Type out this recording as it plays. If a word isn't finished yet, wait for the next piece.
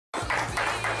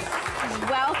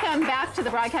back to the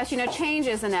broadcast. You know, change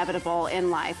is inevitable in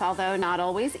life, although not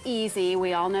always easy.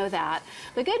 We all know that.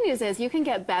 The good news is you can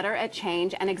get better at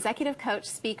change, and executive coach,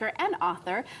 speaker, and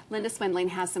author Linda Swindling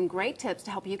has some great tips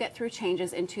to help you get through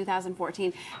changes in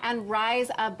 2014 and rise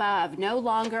above. No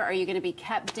longer are you going to be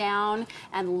kept down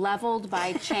and leveled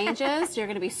by changes. You're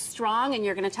going to be strong, and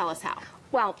you're going to tell us how.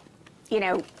 Well, you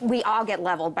know, we all get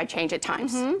leveled by change at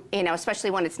times, you know,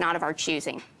 especially when it's not of our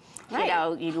choosing. Right. You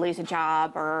know, you lose a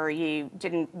job, or you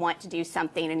didn't want to do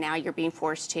something and now you're being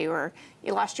forced to, or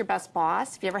you lost your best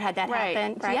boss. Have you ever had that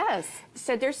happen? Right. Yes.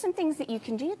 So there's some things that you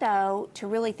can do, though, to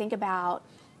really think about,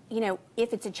 you know,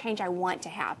 if it's a change I want to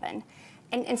happen.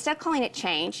 And instead of calling it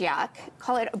change, yuck,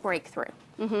 call it a breakthrough.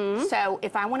 So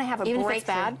if I want to have a breakthrough. Even if it's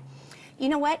bad? You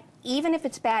know what? Even if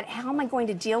it's bad, how am I going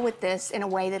to deal with this in a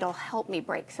way that'll help me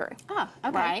break through? Oh,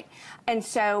 okay. Right? And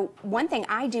so one thing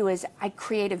I do is I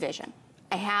create a vision.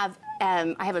 I have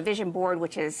a vision board,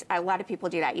 which is, a lot of people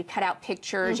do that. You cut out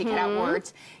pictures, you cut out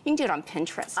words. You can do it on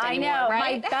Pinterest anymore, I know.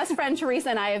 right? My best friend Teresa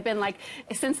and I have been like,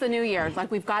 since the new year,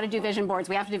 like, we've got to do vision boards.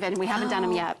 We have to do vision. We haven't done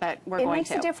them yet, but we're going to. It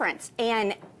makes a difference.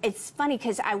 And it's funny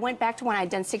because I went back to one I had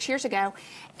done 6 years ago,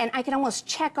 and I could almost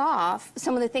check off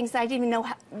some of the things that I didn't even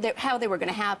know how they were going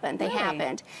to happen. They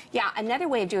happened. Yeah, another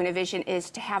way of doing a vision is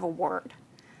to have a word.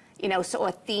 You know, so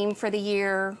a theme for the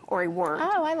year or a word.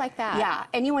 Oh, I like that. Yeah,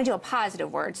 and you want to do a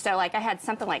positive word. So, like, I had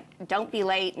something like, don't be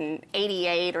late in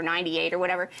 88 or 98 or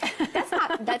whatever.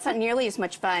 That's not nearly as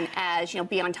much fun as, you know,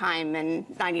 be on time in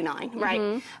 99,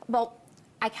 right? Well,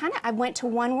 I went to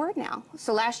one word now.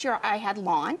 So last year I had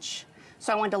launch.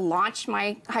 So I wanted to launch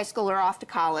my high schooler off to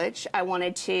college. I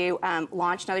wanted to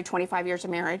launch another 25 years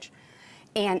of marriage.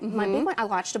 And my big one, I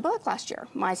launched a book last year,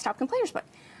 my Stop Completers book.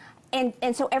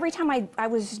 And so every time I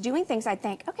was doing things, I'd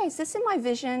think, okay, is this in my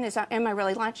vision? Am I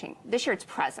really launching? This year it's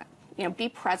present. You know, be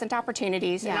present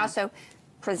opportunities and also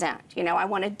present. You know, I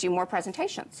want to do more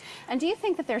presentations. And do you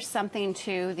think that there's something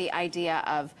to the idea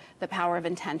of the power of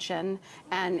intention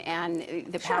and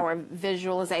the power of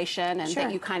visualization, and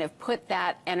that you kind of put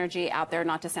that energy out there,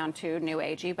 not to sound too new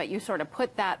agey, but you sort of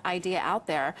put that idea out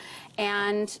there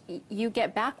and you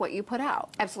get back what you put out?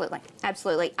 Absolutely.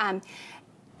 Absolutely.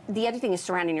 The other thing is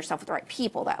surrounding yourself with the right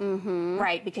people, though,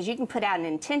 right? Because you can put out an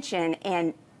intention,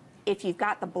 and if you've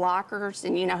got the blockers,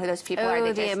 and you know who those people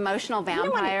are, the emotional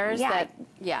vampires. You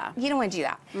don't want to do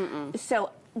that. So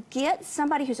get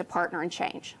somebody who's a partner in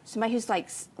change, somebody who's like,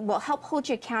 will help hold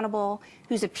you accountable,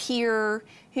 who's a peer,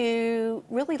 who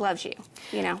really loves you.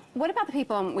 You know. What about the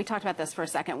people? And we talked about this for a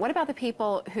second. What about the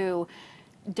people who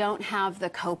don't have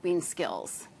the coping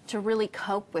skills to really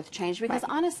cope with change? Because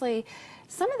honestly,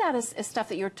 some of that is stuff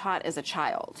that you're taught as a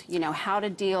child, you know, how to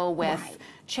deal with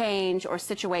change or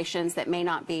situations that may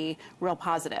not be real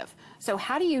positive. So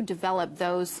how do you develop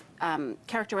those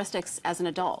characteristics as an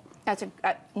adult? That's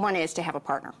one is to have a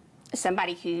partner,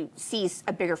 somebody who sees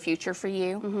a bigger future for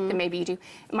you than maybe you do.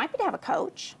 It might be to have a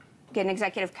coach, get an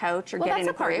executive coach, or get in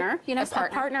a partner. Group, you know, a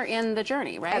partner in the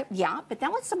journey, right? Yeah, but that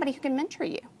one's somebody who can mentor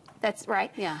you. That's right.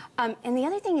 Yeah. And the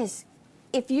other thing is,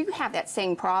 if you have that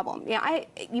same problem,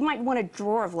 you might want a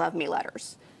drawer of love me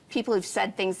letters. People who've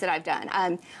said things that I've done.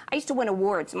 I used to win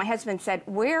awards. My husband said,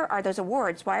 "Where are those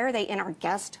awards? Why are they in our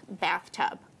guest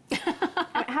bathtub?"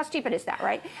 I mean, how stupid is that,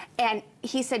 right? And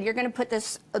he said, "You're going to put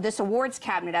this awards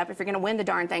cabinet up. If you're going to win the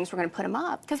darn things, we're going to put them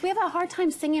up." Because we have a hard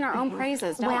time singing our own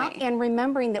praises, don't we? And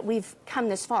remembering that we've come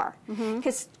this far.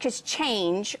 Because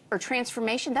change or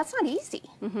transformation, that's not easy.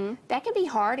 That can be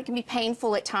hard. It can be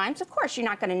painful at times. Of course, you're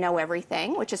not going to know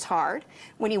everything, which is hard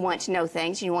when you want to know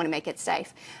things. You want to make it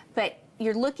safe. But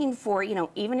you're looking for, you know,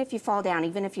 even if you fall down,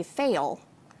 even if you fail,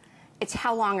 it's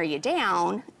how long are you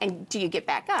down, and do you get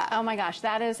back up? Oh my gosh,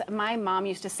 that is, my mom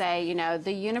used to say, you know,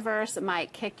 the universe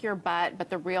might kick your butt, but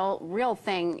the real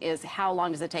thing is how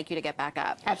long does it take you to get back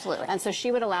up? Absolutely. And so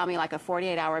she would allow me like a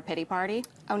 48-hour pity party.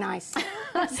 Oh, nice.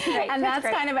 That's great. And that's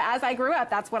kind of, as I grew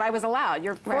up, that's what I was allowed.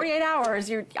 You're 48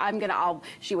 hours,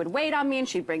 she would wait on me, and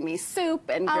she'd bring me soup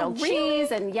and grilled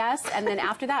cheese, and and then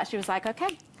after that, she was like,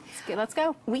 okay, let's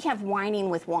go. We have whining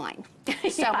with wine.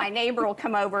 So my neighbor will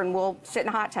come over and we'll sit in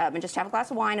a hot tub and just have a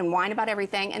glass of wine and whine about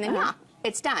everything, and then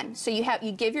it's done. So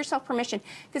you give yourself permission,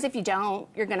 because if you don't,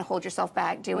 you're going to hold yourself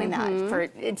back doing that.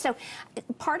 And so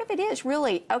part of it is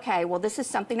really, okay, well, this is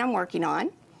something I'm working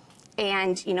on.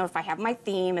 And, you know, if I have my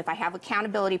theme, if I have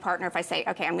accountability partner, if I say,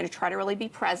 okay, I'm going to try to really be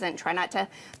present, try not to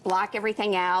block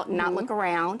everything out and not look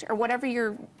around, or whatever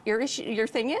your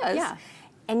thing is. Yeah.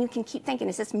 And you can keep thinking,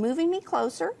 is this moving me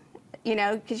closer? You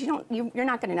know, because you're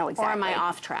not going to know exactly. Or am I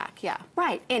off track? Yeah.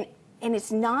 Right. And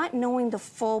it's not knowing the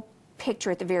full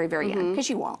picture at the very, very end, because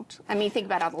you won't. I mean, think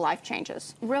about all the life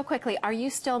changes. Real quickly, are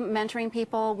you still mentoring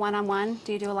people one-on-one?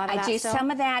 Do you do a lot of that I do still? some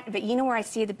of that, but you know where I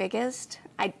see the biggest?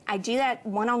 I do that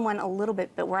one-on-one a little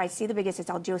bit, but where I see the biggest is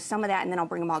I'll do some of that, and then I'll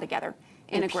bring them all together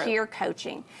in a group. Peer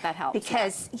coaching. That helps.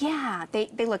 Because, yeah, they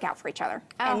look out for each other.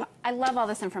 Oh, And I love all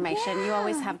this information. Yeah, You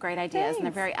always have great ideas, and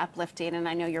they're thanks. very uplifting, and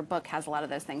I know your book has a lot of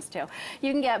those things, too.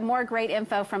 You can get more great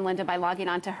info from Linda by logging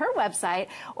on to her website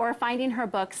or finding her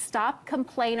book, Stop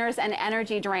Complainers and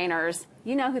Energy Drainers.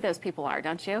 You know who those people are,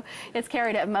 don't you? It's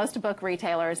carried at most book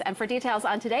retailers. And for details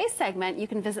on today's segment, you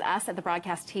can visit us at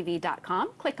thebroadcasttv.com.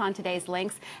 Click on today's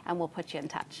links, and we'll put you in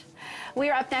touch. We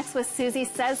are up next with Susie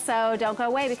Says So. Don't go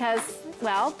away because,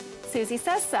 well, Susie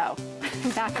says so.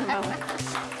 Back in a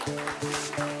moment.